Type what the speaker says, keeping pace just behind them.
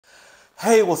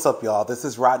Hey, what's up, y'all? This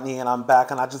is Rodney, and I'm back,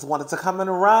 and I just wanted to come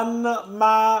and run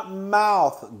my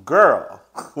mouth. Girl,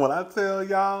 when I tell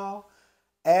y'all,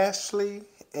 Ashley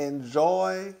and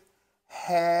Joy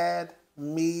had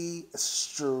me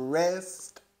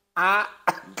stressed. I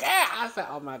said,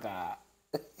 oh my God.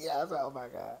 Yeah, I said, oh my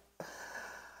God.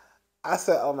 I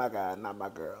said, oh my God, not my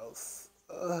girls.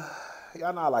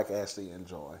 Y'all know I like Ashley and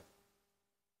Joy.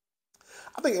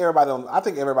 I think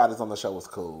everybody's on the show was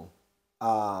cool.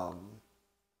 Um,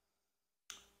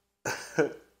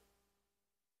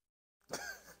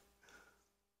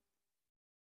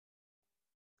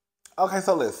 okay,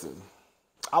 so listen.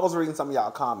 I was reading some of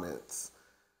y'all comments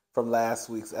from last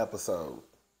week's episode.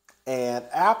 And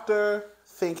after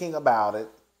thinking about it,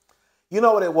 you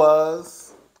know what it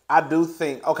was? I do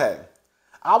think, okay,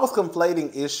 I was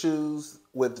conflating issues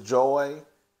with Joy.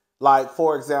 Like,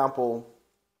 for example,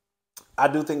 I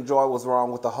do think Joy was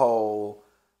wrong with the whole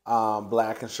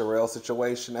Black and Sherelle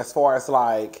situation. As far as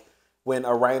like when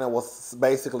Arena was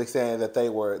basically saying that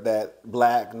that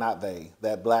Black, not they,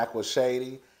 that Black was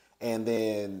shady. And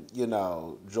then,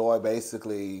 Joy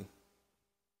basically,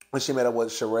 when she met up with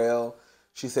Sherelle,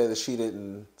 she said that she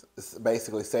didn't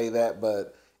basically say that,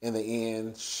 but in the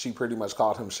end, she pretty much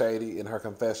called him shady in her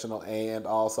confessional. And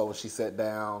also when she sat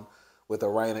down with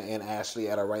Arena and Ashley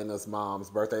at Arena's mom's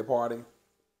birthday party.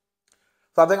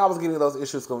 So I think I was getting those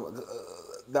issues.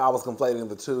 I was conflating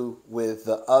the two with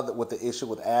the issue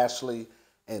with Ashley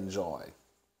and Joy.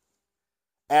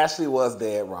 Ashley was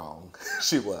dead wrong.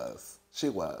 She was. She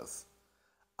was.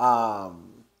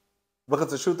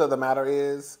 Because the truth of the matter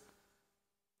is,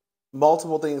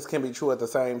 multiple things can be true at the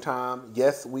same time.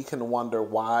 Yes, we can wonder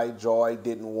why Joy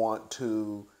didn't want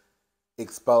to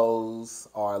expose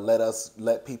or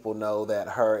let people know that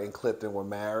her and Clifton were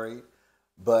married.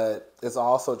 But it's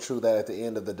also true that at the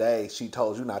end of the day, she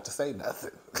told you not to say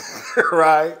nothing,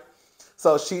 right?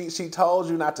 So she told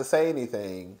you not to say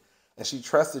anything, and she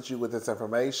trusted you with this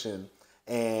information.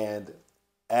 And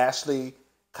Ashley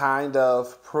kind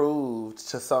of proved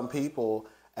to some people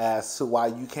as to why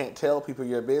you can't tell people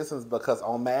your business, because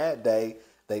on Mad Day,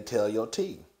 they tell your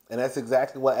tea. And that's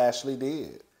exactly what Ashley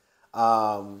did.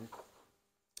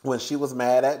 When she was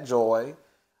mad at Joy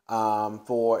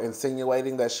for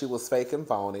insinuating that she was fake and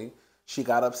phony, she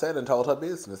got upset and told her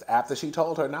business after she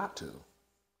told her not to.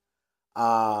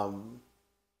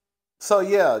 So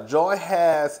yeah, Joy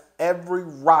has every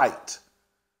right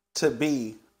to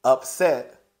be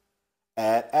upset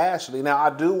at Ashley. Now, I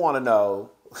do want to know,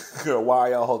 girl, why are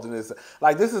y'all holding this?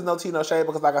 Like, this is no tea, no shade,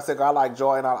 because like I said, girl, I like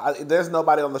Joy, and there's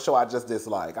nobody on the show I just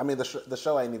dislike. I mean, the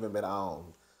show ain't even been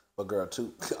on, but girl,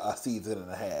 a season and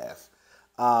a half.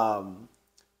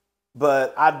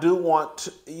 But I do want to,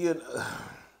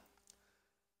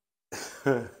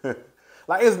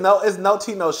 like, it's no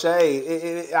tea, no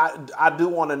shade. I do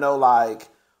want to know, like,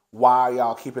 why are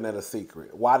y'all keeping it a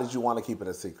secret? Why did you want to keep it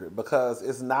a secret? Because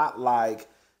it's not like,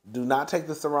 do not take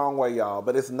this the wrong way, y'all,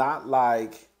 but it's not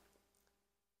like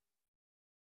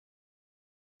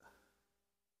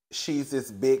she's this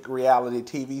big reality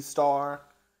TV star,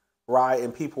 right?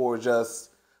 And people were just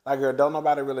like, girl, don't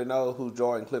nobody really know who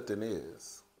Joy and Clifton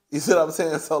is. You see what I'm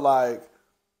saying? So, like,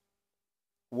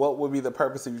 what would be the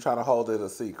purpose of you trying to hold it a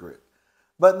secret?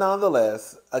 But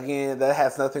nonetheless, again, that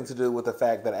has nothing to do with the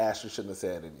fact that Ashley shouldn't have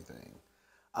said anything.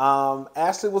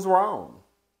 Ashley was wrong.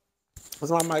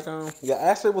 Was my mic on? Yeah,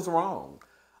 Ashley was wrong.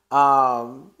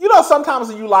 Sometimes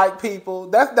when you like people,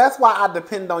 that's why I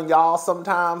depend on y'all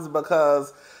sometimes,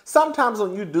 because sometimes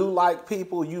when you do like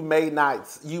people, you may not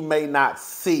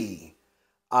see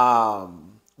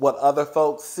what other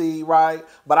folks see, right?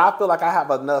 But I feel like I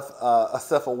have enough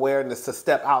self-awareness to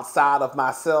step outside of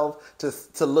myself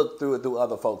to look through it through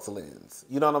other folks' lens.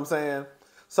 You know what I'm saying?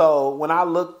 So when I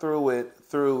look through it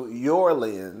through your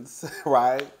lens,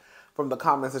 right, from the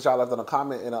comments that y'all left in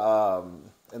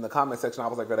the comment section, I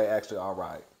was like, girl, they actually all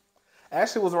right.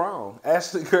 Ashley was wrong.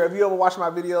 Ashley, girl, if you ever watch my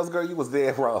videos, girl, you was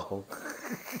dead wrong.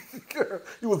 Girl,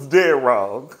 you was dead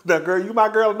wrong. Now, girl, you my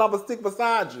girl, and I'ma stick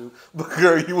beside you. But,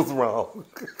 girl, you was wrong.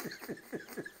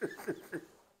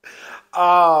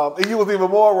 And you was even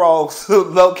more wrong,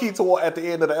 low key toward at the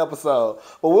end of the episode.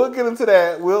 But we'll get into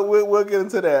that. We'll get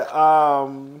into that.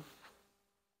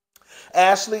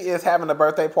 Ashley is having a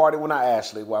birthday party. Well, not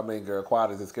Ashley. Well, I mean, girl,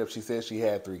 quiet as it kept. She said she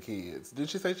had 3 kids. Did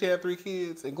she say she had 3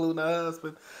 kids, including her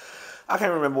husband? I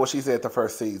can't remember what she said the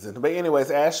first season. But anyways,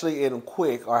 Ashley and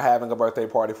Quick are having a birthday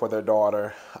party for their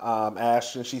daughter.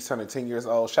 Ashton, she's turning 10 years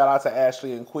old. Shout out to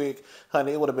Ashley and Quick.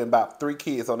 Honey, it would have been about 3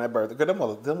 kids on that birthday.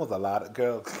 Girl, them was a lot of,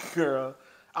 girl.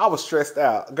 I was stressed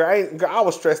out. Girl, I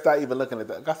was stressed out even looking at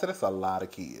that. I said, that's a lot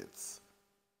of kids.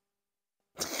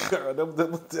 Girl,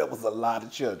 there was a lot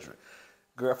of children.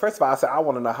 Girl, first of all, I said, I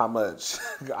want to know how much.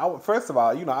 First of all,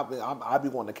 I be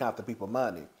wanting to count the people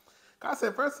money. I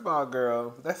said, first of all,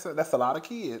 girl, that's a lot of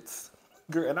kids.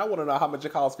 Girl, and I want to know how much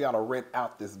it costs for y'all to rent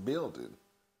out this building.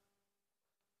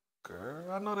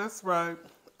 Girl, I know that's right.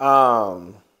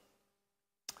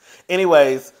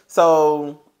 Anyways,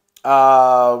 so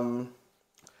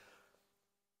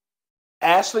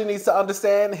Ashley needs to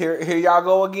understand. Here y'all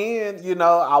go again.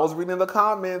 I was reading the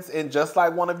comments, and just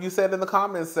like one of you said in the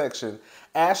comments section,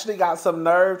 Ashley got some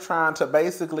nerve trying to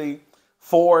basically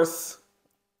force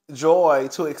Joy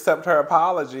to accept her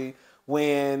apology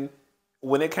when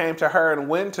it came to her and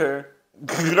Winter,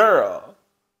 girl.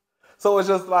 So it's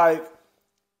just like,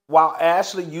 while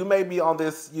Ashley, you may be on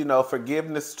this,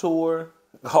 forgiveness tour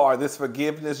or this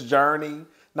forgiveness journey,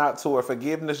 not tour,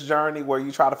 forgiveness journey where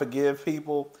you try to forgive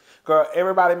people. Girl,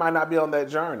 everybody might not be on that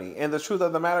journey. And the truth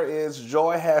of the matter is,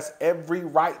 Joy has every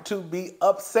right to be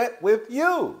upset with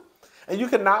you. And you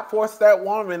cannot force that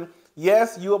woman.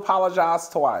 Yes, you apologize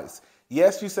twice.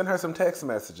 Yes, you sent her some text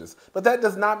messages. But that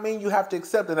does not mean you have to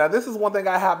accept it. Now, this is one thing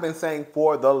I have been saying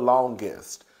for the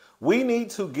longest. We need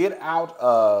to get out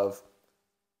of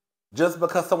just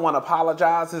because someone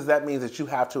apologizes, that means that you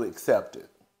have to accept it.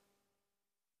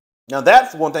 Now,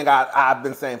 that's one thing I've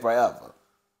been saying forever.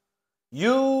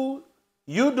 You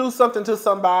do something to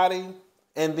somebody,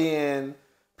 and then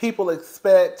people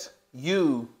expect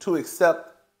you to accept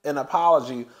an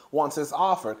apology once it's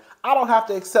offered. I don't have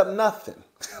to accept nothing,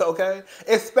 okay?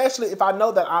 Especially if I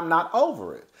know that I'm not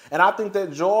over it. And I think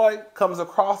that Joy comes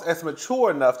across as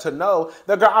mature enough to know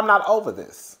that, girl, I'm not over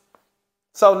this.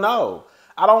 So no,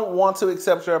 I don't want to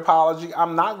accept your apology.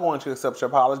 I'm not going to accept your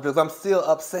apology because I'm still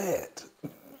upset.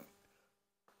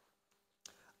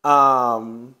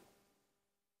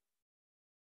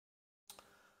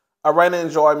 Arena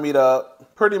and Joy meet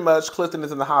up. Pretty much, Clifton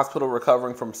is in the hospital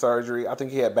recovering from surgery. I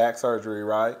think he had back surgery,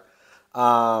 right?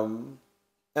 And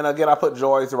again, I put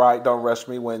Joy's right. Don't rush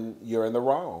me when you're in the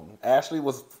wrong. Ashley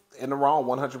was in the wrong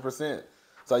 100%.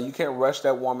 So you can't rush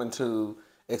that woman to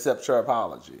accept your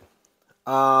apology.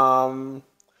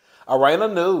 Arena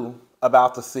knew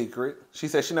about the secret. She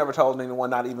said she never told anyone,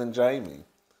 not even Jamie,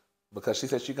 because she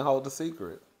said she can hold the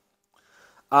secret.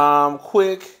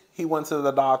 Quick, he went to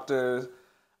the doctor.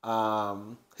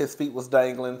 His feet was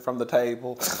dangling from the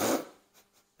table.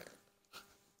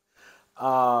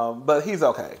 But he's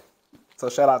okay. So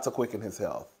shout out to Quick and his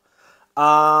health.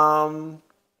 I'm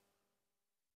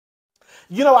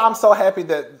so happy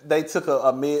that they took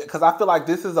a mid, because I feel like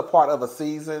this is a part of a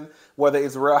season, whether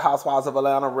it's Real Housewives of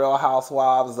Atlanta, Real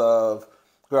Housewives of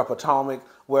Girl Potomac,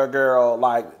 where, girl,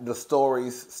 like, the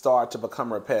stories start to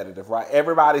become repetitive, right?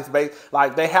 Everybody's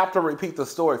like, they have to repeat the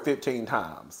story 15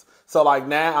 times. So, like,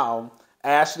 now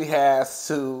Ashley has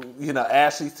to,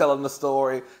 Ashley's telling the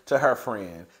story to her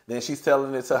friend. Then she's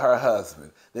telling it to her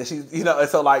husband. Then she's, and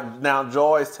so, like, now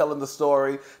Joy's telling the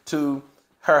story to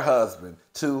her husband,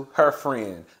 to her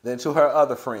friend, then to her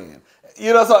other friend.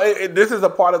 So this is a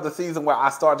part of the season where I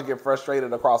start to get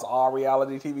frustrated across all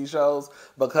reality TV shows,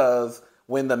 because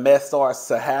when the mess starts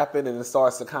to happen and it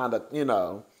starts to kind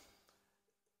of,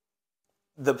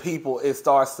 the people, it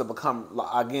starts to become,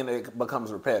 again, it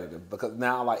becomes repetitive, because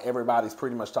now, like, everybody's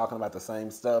pretty much talking about the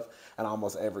same stuff in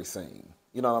almost every scene.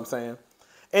 You know what I'm saying?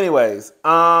 Anyways,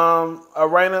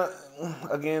 Arena,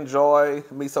 again, Joy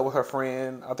meets up with her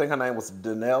friend. I think her name was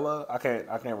Danella. I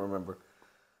can't remember.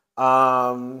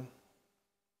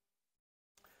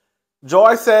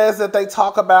 Joy says that they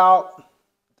talk about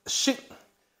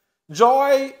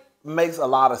Joy makes a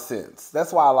lot of sense.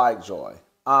 That's why I like Joy.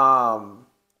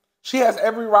 She has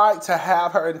every right to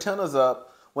have her antennas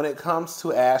up when it comes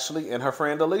to Ashley and her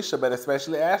friend Alicia, but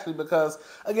especially Ashley, because,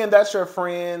 again, that's your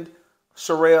friend.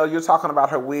 Sherelle, you're talking about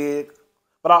her wig.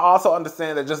 But I also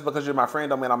understand that just because you're my friend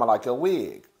don't mean I'm going to like your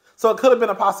wig. So it could have been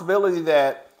a possibility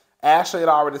that Ashley had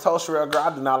already told Sherelle, girl,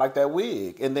 I do not like that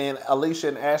wig. And then Alicia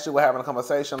and Ashley were having a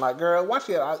conversation like, girl, why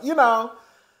she,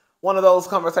 one of those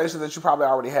conversations that you probably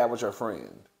already had with your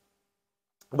friend.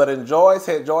 But in Joy's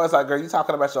head, Joy's like, girl, you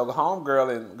talking about your home girl,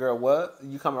 and girl, what?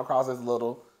 You coming across as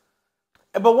little.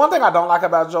 But one thing I don't like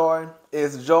about Joy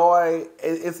is Joy,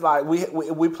 it's like we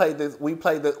played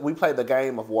the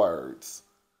game of words.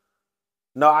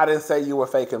 No, I didn't say you were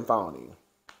fake and phony,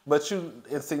 but you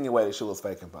insinuated she was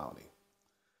fake and phony.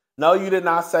 No, you did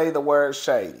not say the word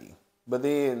shady, but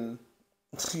then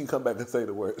you come back and say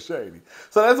the word shady.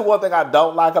 So that's one thing I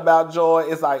don't like about Joy.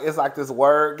 It's like this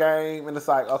word game, and it's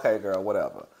like, okay, girl,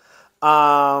 whatever.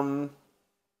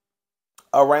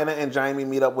 Arena and Jamie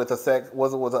meet up with a sex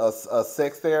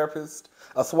therapist?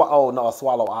 A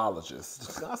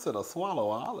swallowologist. I said a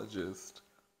swallowologist.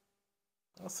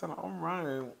 I said, all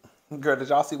right. Girl, did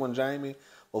y'all see when Jamie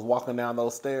was walking down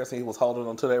those stairs and he was holding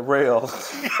onto that rail?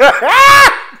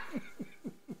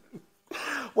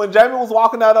 When Jamie was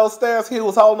walking down those stairs, he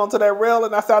was holding onto that rail,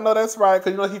 and I said, I know that's right,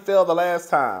 because you know he fell the last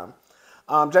time.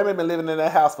 Jamie been living in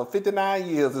that house for 59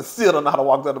 years and still don't know how to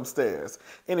walk down them stairs.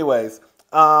 Anyways,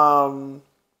 I'm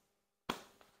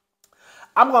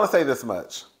going to say this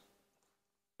much.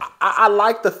 I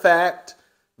like the fact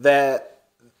that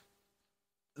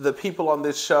the people on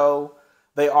this show,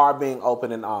 they are being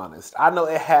open and honest. I know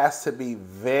it has to be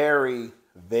very,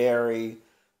 very,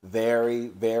 very,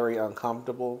 very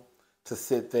uncomfortable to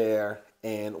sit there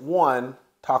and, one,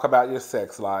 talk about your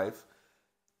sex life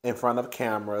in front of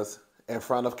cameras, in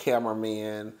front of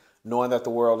cameramen, knowing that the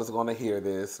world is going to hear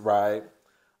this, right?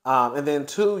 And then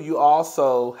two, you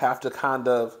also have to kind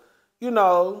of, you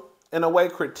know, in a way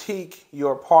critique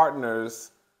your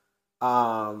partner's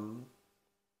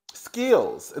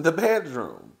skills in the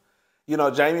bedroom. You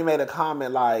know, Jamie made a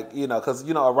comment like, you know, because,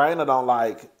 you know, Arena don't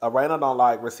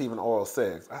like receiving oral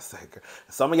sex. I said,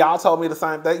 some of y'all told me the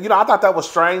same thing. You know, I thought that was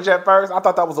strange at first. I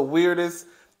thought that was the weirdest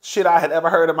shit I had ever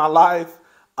heard in my life.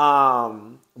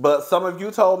 But some of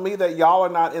you told me that y'all are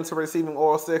not into receiving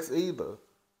oral sex either.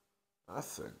 I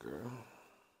said, girl.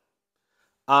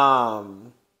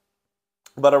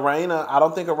 But Arena, I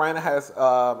don't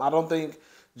think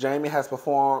Jamie has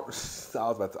performed. I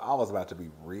was about to be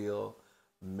real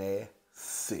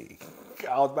messy.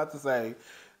 I was about to say,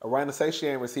 Arena say she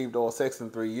ain't received oral sex in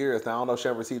 3 years. Now I don't know if she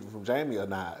ever received it from Jamie or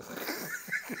not.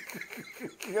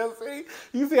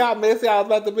 You see how messy I was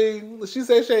about to be? She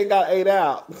said she ain't got 8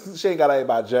 out. She ain't got 8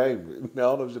 by Jamie.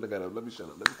 No, I don't know if she got it. Let me shut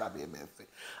up. Let me stop being messy.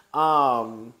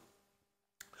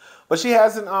 But she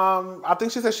hasn't, I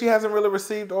think she said she hasn't really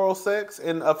received oral sex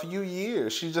in a few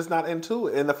years. She's just not into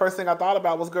it. And the first thing I thought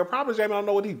about was, girl, probably Jamie don't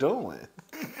know what he's doing.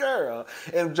 Girl.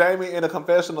 And Jamie in a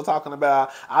confessional talking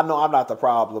about, I know I'm not the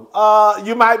problem.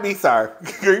 You might be, sir.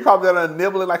 Girl, you probably done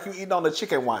nibbling like you eating on a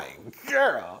chicken wing.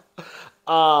 Girl.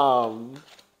 I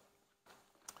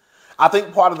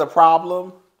think part of the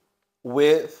problem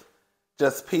with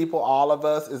just people, all of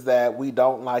us, is that we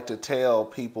don't like to tell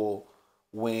people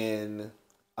when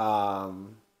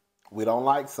we don't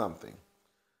like something,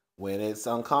 when it's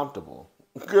uncomfortable.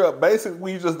 Girl, basically,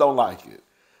 we just don't like it.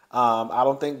 I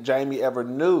don't think Jamie ever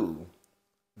knew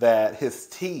that his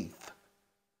teeth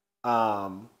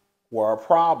were a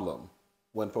problem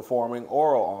when performing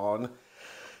oral on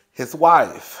his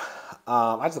wife.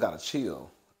 I just gotta chill.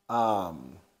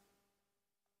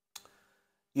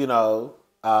 You know,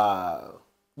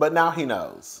 but now he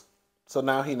knows. So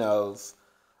now he knows.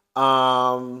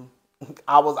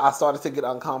 I started to get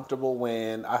uncomfortable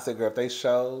when I said, girl, if they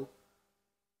show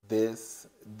this,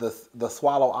 the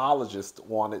swallowologist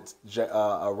wanted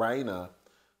Arena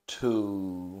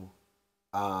to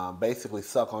basically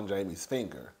suck on Jamie's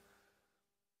finger.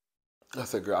 I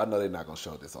said, girl, I know they're not gonna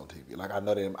show this on TV. Like I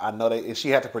know they, and she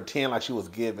had to pretend like she was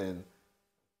giving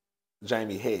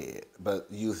Jamie head, but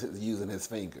using his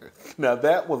finger. Now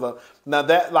that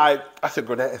like, I said,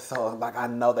 girl, that is so, like, I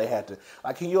know they had to,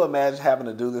 like, can you imagine having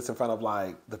to do this in front of,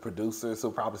 like, the producers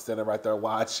who probably standing right there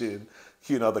watching,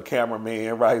 you know, the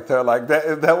cameraman right there, like,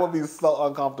 that would be so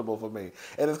uncomfortable for me.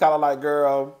 And it's kind of like,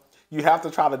 girl, you have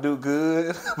to try to do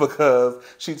good because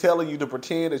she telling you to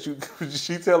pretend that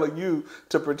she telling you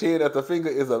to pretend that the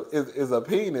finger is a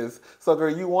penis. So,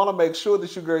 girl, you want to make sure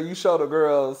that you show the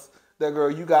girls that,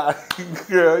 girl, you got,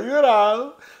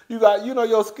 girl, you know,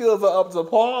 your skills are up to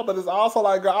par, but it's also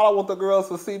like, girl, I don't want the girls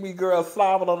to see me, girl,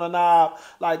 slobbing on the knob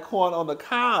like corn on the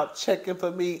cob, checking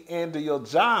for me and do your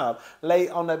job. Lay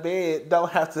on the bed, don't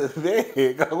have to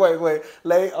beg. Wait.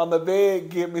 Lay on the bed,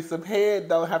 give me some head,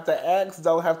 don't have to ask,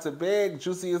 don't have to beg.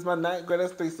 Juicy is my night, girl,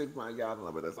 that's 369. Y'all don't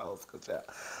know, but that's a whole school chat.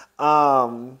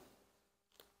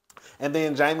 And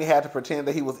then Jamie had to pretend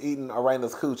that he was eating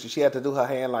Arena's coochie. She had to do her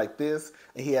hand like this,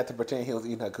 and he had to pretend he was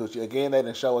eating her coochie. Again, they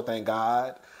didn't show it, thank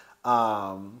God.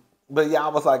 But yeah, I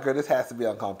was like, girl, this has to be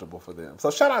uncomfortable for them. So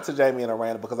shout out to Jamie and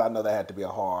Arena because I know that had to be a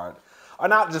hard, or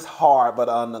not just hard, but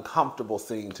an uncomfortable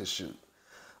scene to shoot.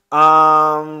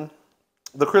 The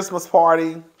Christmas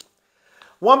party.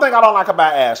 One thing I don't like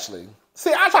about Ashley.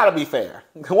 See, I try to be fair.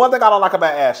 One thing I don't like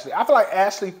about Ashley. I feel like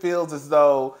Ashley feels as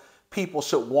though people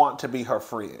should want to be her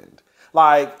friend.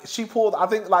 Like, she pulled, I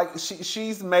think, like,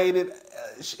 she's made it,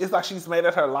 it's like she's made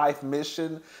it her life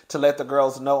mission to let the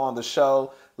girls know on the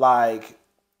show, like,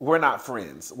 we're not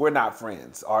friends. We're not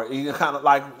friends. Or you kind of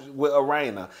like with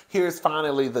Arena, here's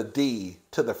finally the D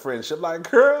to the friendship.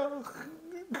 Like, girl,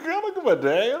 don't give a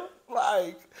damn.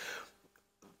 Like,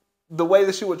 the way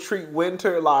that she would treat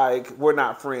Winter, like, we're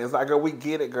not friends. Like, girl, we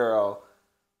get it, girl.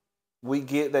 we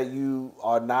get that you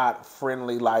are not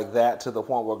friendly like that to the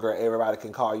point where, girl, everybody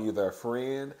can call you their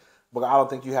friend. But I don't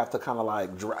think you have to kind of like,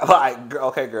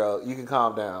 okay, girl, you can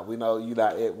calm down. We know you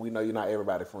not. We know you're not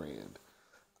everybody's friend.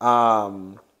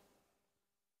 Um,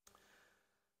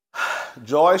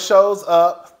 Joy shows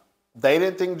up. They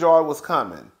didn't think Joy was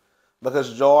coming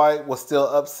because Joy was still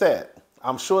upset.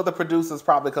 I'm sure the producers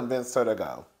probably convinced her to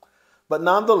go. But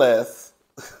nonetheless,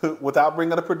 without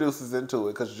bringing the producers into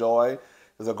it, because Joy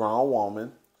is a grown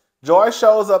woman, Joy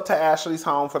shows up to Ashley's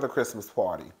home for the Christmas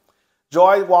party.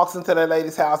 Joy walks into that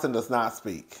lady's house and does not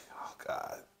speak. Oh,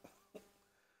 God.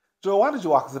 Joy, why did you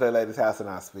walk into that lady's house and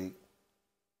not speak?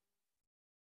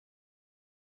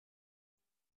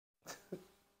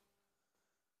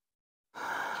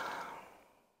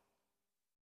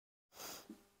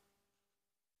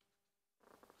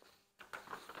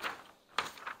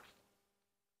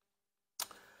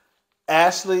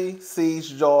 Ashley sees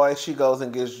Joy. She goes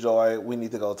and gets Joy. We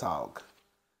need to go talk.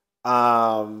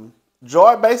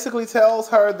 Joy basically tells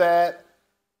her that,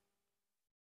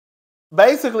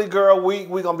 basically, girl, we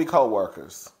gonna be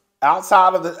co-workers.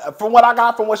 Outside of the, from what I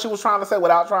got from what she was trying to say,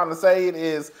 without trying to say it,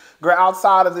 is, girl,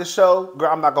 outside of this show,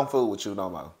 girl, I'm not gonna fool with you no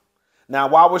more. Now,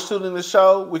 while we're shooting the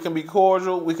show, we can be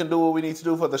cordial. We can do what we need to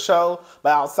do for the show.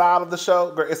 But outside of the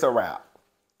show, girl, it's a wrap.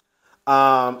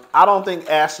 I don't think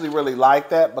Ashley really liked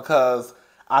that because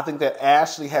I think that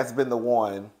Ashley has been the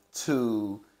one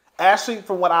to... Ashley,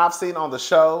 from what I've seen on the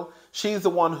show, she's the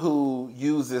one who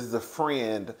uses the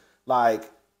friend,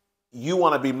 like, you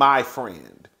want to be my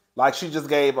friend. Like, she just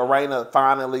gave Arena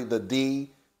finally the D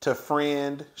to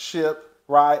friendship,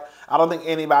 right? I don't think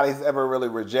anybody's ever really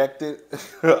rejected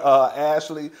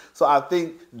Ashley. So I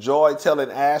think Joy telling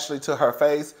Ashley to her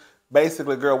face,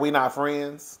 basically, girl, we not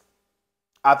friends.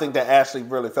 I think that Ashley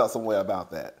really felt some way about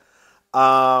that.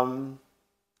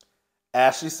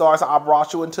 Ashley starts, I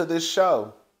brought you into this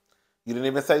show. You didn't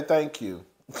even say thank you.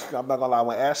 I'm not gonna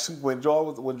lie. When Joy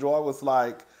was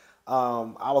like,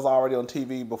 I was already on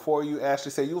TV before you. Ashley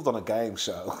said you was on a game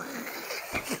show.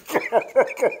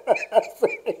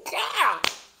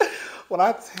 When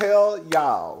I tell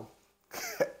y'all,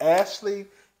 Ashley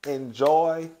and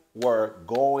Joy were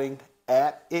going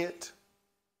at it.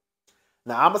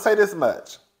 Now I'm gonna say this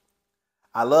much: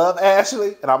 I love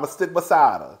Ashley, and I'm gonna stick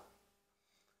beside her.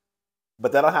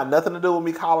 But that don't have nothing to do with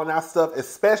me calling out stuff,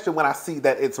 especially when I see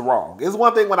that it's wrong. It's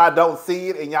one thing when I don't see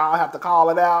it and y'all have to call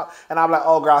it out, and I'm like,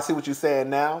 oh, girl, I see what you're saying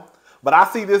now. But I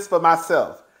see this for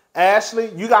myself.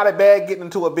 Ashley, you got it bad getting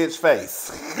into a bitch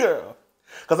face. Girl.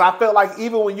 Because I felt like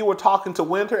even when you were talking to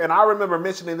Winter, and I remember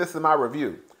mentioning this in my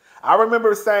review, I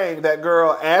remember saying that,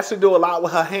 girl, Ashley do a lot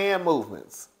with her hand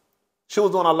movements. She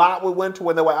was doing a lot with Winter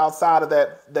when they were outside of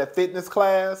that fitness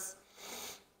class.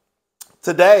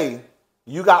 Today,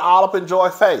 you got all up in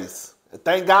Joy's face.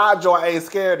 Thank God Joy ain't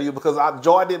scared of you because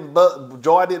Joy didn't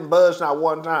budge not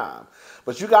one time.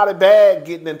 But you got it bad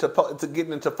getting into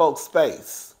folks'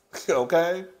 space.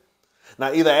 Okay?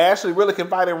 Now, either Ashley really can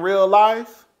fight in real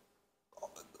life,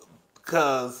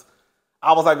 because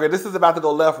I was like, girl, this is about to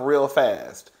go left real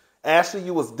fast. Ashley,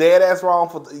 you was dead ass wrong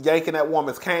for yanking that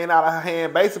woman's cane out of her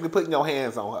hand, basically putting your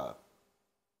hands on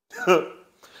her.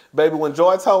 Baby, when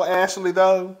Joy told Ashley,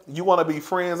 though, you want to be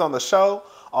friends on the show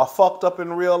or fucked up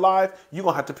in real life, you're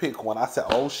going to have to pick one. I said,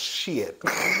 oh, shit.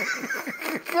 Oh,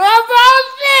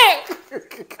 shit.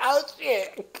 Oh,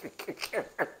 shit.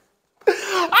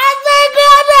 I said,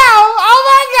 girl, no. Oh,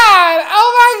 my God. Oh,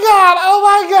 my God. Oh,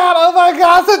 my God. Oh, my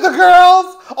God. I said, the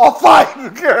girls are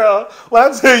fighting, girl. When I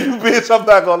tell you, bitch, I'm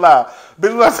not going to lie.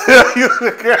 Bitch, when I tell you,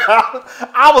 girl,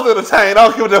 I was entertained. I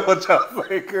don't give a damn what y'all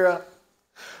say, girl.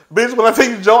 Bitch, when I tell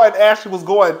you Joy and Ashley was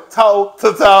going toe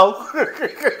to toe,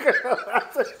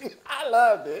 I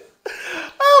loved it.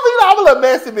 I'm a little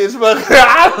messy bitch, but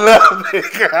I loved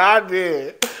it. Girl, I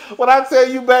did. When I tell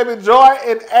you, baby, Joy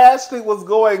and Ashley was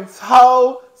going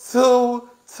toe to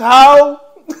toe,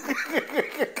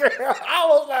 I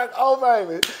was like, oh,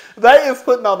 baby, they is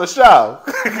putting on the show.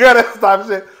 Girl, that type of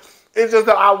shit. It's just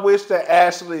that I wish that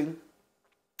Ashley,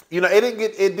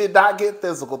 it did not get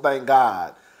physical, thank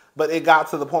God. But it got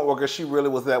to the point where she really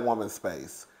was that woman's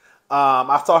space.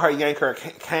 I saw her yank her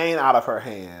cane out of her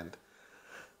hand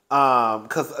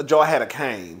because Joy had a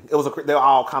cane. They were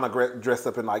all kind of dressed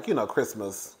up in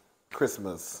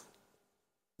Christmas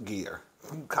gear,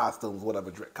 costumes,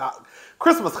 whatever,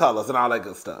 Christmas colors and all that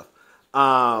good stuff.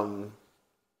 But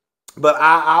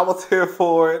I was here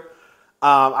for it.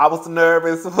 I was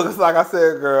nervous because, like I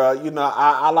said, girl,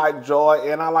 I like Joy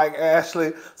and I like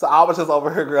Ashley. So I was just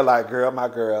over here, girl, like, girl, my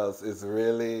girls is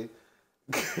really,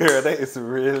 girl, they is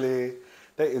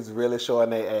really showing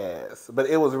their ass.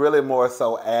 But it was really more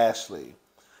so Ashley.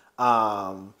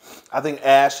 I think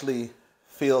Ashley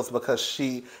feels because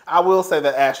I will say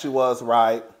that Ashley was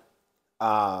right.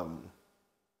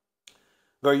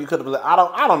 Girl, you could have. I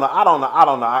don't know.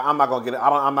 I'm not gonna get.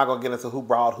 I'm not gonna get into who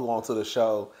brought who onto the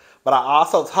show. But I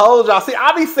also told y'all. See,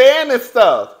 I be saying this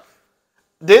stuff.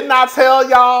 Didn't I tell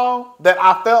y'all that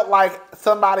I felt like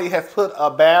somebody has put a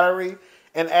battery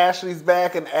in Ashley's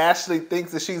back, and Ashley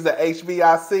thinks that she's the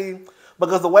HBIC?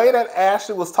 Because the way that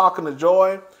Ashley was talking to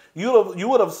Joy, you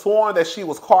would have sworn that she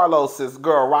was Carlos's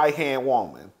right hand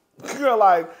woman. Girl,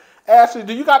 like. Ashley,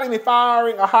 do you got any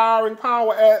firing or hiring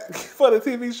power for the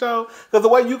TV show? Because the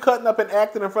way you cutting up and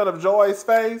acting in front of Joy's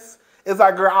face, it's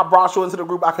like, girl, I brought you into the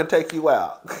group, I can take you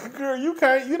out. Girl, you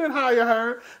can't. You didn't hire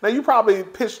her. Now, you probably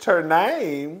pitched her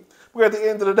name. But at the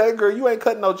end of the day, girl, you ain't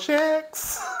cutting no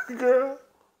checks. Girl.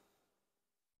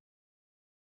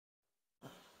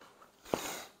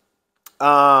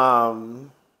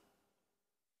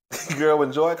 Girl,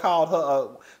 when Joy called her,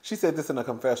 she said this in a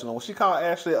confessional. When she called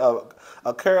Ashley a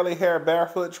curly hair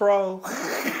barefoot troll,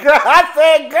 I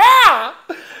said, "God,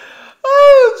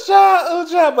 ooh,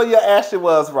 child." But yeah, Ashley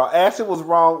was wrong. Ashley was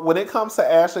wrong when it comes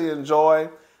to Ashley and Joy.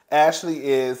 Ashley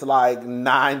is like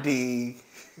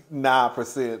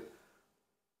 99%.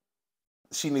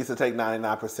 She needs to take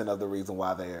 99% of the reason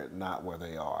why they're not where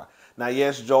they are. Now,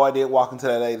 yes, Joy did walk into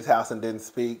that lady's house and didn't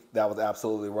speak. That was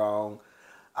absolutely wrong.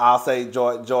 I'll say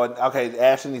Joy. Okay,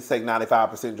 Ashley needs to take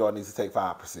 95%. Joy needs to take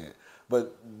 5%.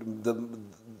 But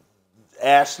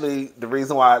Ashley, the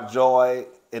reason why Joy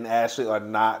and Ashley are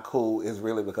not cool is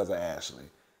really because of Ashley.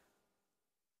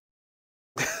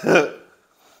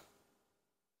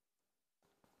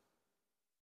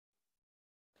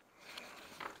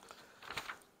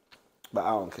 But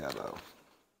I don't care though.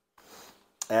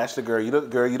 Ashley, girl, you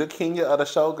the Kenya of the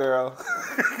show, girl.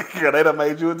 Girl, they done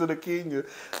made you into the Kenya.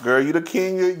 Girl, you the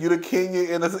Kenya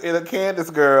in a Candace,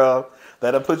 girl.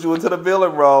 They done put you into the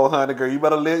villain role, honey, girl. You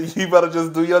better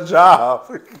just do your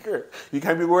job. You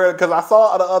can't be worried, because I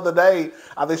saw the other day,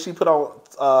 I think she put on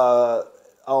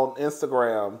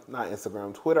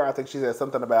Twitter, I think she said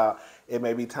something about it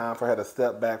may be time for her to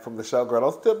step back from the show. Girl,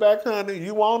 don't step back, honey.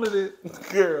 You wanted it,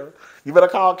 girl. You better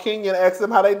call Kenya and ask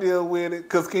them how they deal with it,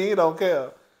 because Kenya don't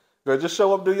care. Girl, just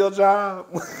show up, do your job.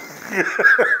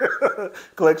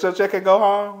 Collect your check and go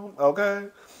home, okay?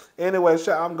 Anyway,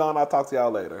 I'm gone. I'll talk to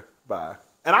y'all later. Bye.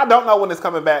 And I don't know when it's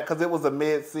coming back, because it was a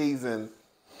mid-season.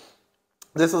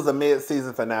 This was a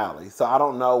mid-season finale, so I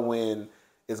don't know when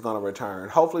it's going to return.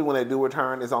 Hopefully when they do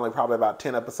return, it's only probably about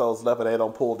 10 episodes left, and they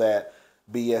don't pull that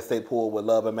BS they pulled with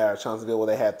Love and Marriage Huntsville where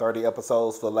they had 30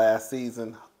 episodes for last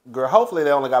season. Girl, hopefully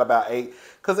they only got about 8,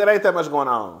 because it ain't that much going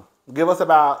on. Give us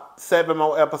about 7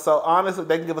 more episodes. Honestly,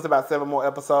 they can give us about 7 more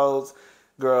episodes.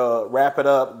 Girl, wrap it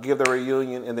up, give the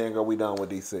reunion, and then, girl, we done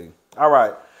with DC. All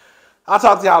right. I'll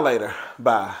talk to y'all later.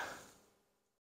 Bye.